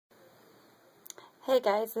Hey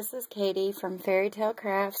guys, this is Katie from Fairy Tale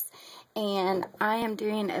Crafts, and I am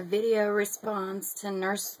doing a video response to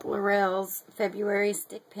Nurselarelle's February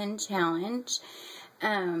Stick Pin Challenge.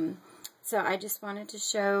 So I just wanted to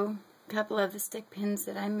show a couple of the stick pins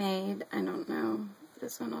that I made. I don't know,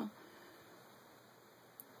 this one will...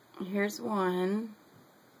 Here's one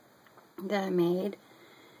that I made.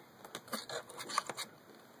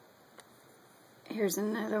 Here's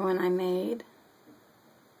another one I made.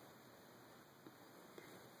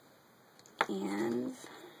 And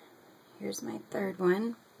here's my third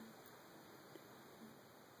one.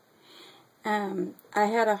 I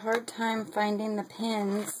had a hard time finding the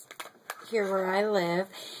pins here where I live,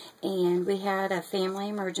 and we had a family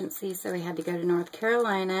emergency, so we had to go to North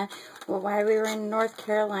Carolina. Well, while we were in North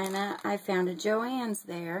Carolina, I found a Joann's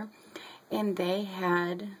there, and they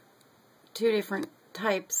had two different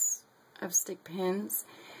types of stick pins.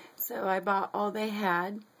 So I bought all they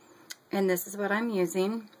had, and this is what I'm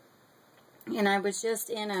using. And I was just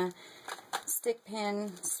in a stick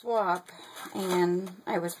pin swap, and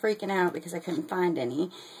I was freaking out because I couldn't find any.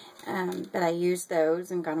 But I used those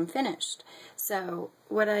and got them finished. So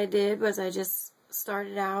what I did was I just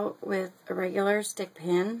started out with a regular stick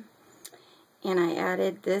pin, and I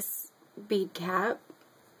added this bead cap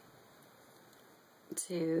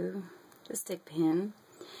to the stick pin.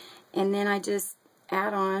 And then I just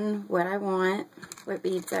add on what I want, what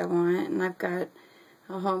beads I want, and I've got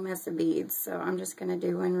a whole mess of beads, so I'm just going to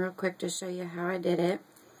do one real quick to show you how I did it.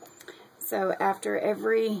 So after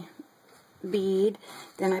every bead,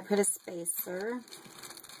 then I put a spacer,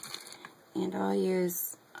 and I'll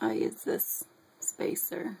use this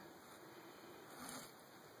spacer.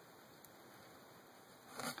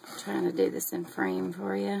 I'm trying to do this in frame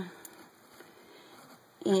for you,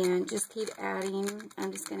 and just keep adding.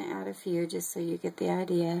 I'm just going to add a few just so you get the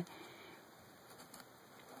idea.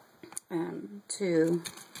 To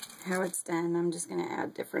how it's done. I'm just going to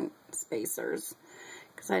add different spacers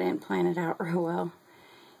because I didn't plan it out real well.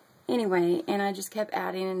 Anyway, and I just kept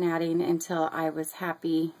adding and adding until I was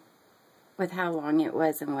happy with how long it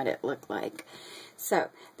was and what it looked like. So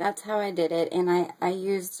that's how I did it, and I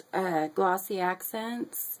used glossy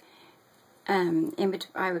accents. In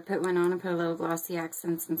between, I would put one on and put a little glossy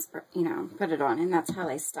accents and put it on, and that's how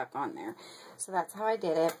they stuck on there. So that's how I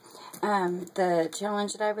did it. The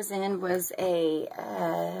challenge that I was in was a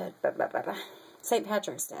St.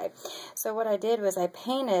 Patrick's Day. So what I did was I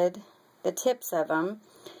painted the tips of them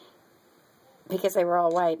because they were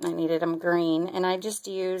all white and I needed them green, and I just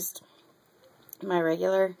used my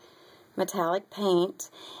regular metallic paint,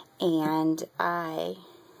 and I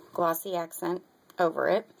glossy accent over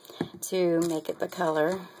it to make it the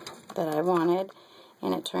color that I wanted,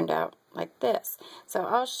 and it turned out like this. So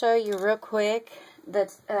I'll show you real quick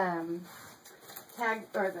the tag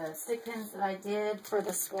or the stick pins that I did for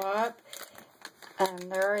the swap.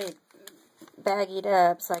 They're already baggied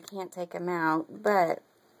up, so I can't take them out, but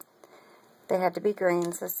they had to be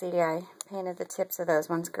green. So see, I painted the tips of those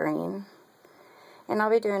ones green, and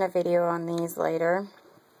I'll be doing a video on these later,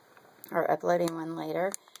 or uploading one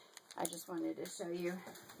later. I just wanted to show you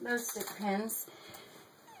those stick pins.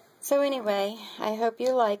 So anyway, I hope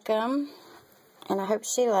you like them, and I hope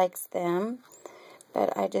she likes them.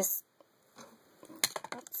 But I just,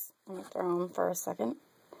 oops, let me throw them for a second.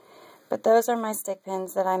 But those are my stick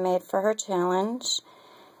pins that I made for her challenge,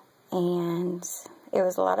 and it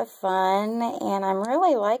was a lot of fun, and I'm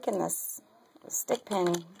really liking this stick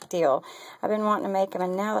pin deal. I've been wanting to make them,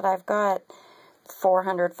 and now that I've got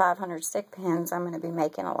 400, 500 stick pins, I'm going to be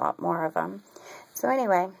making a lot more of them. So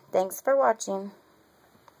anyway, thanks for watching.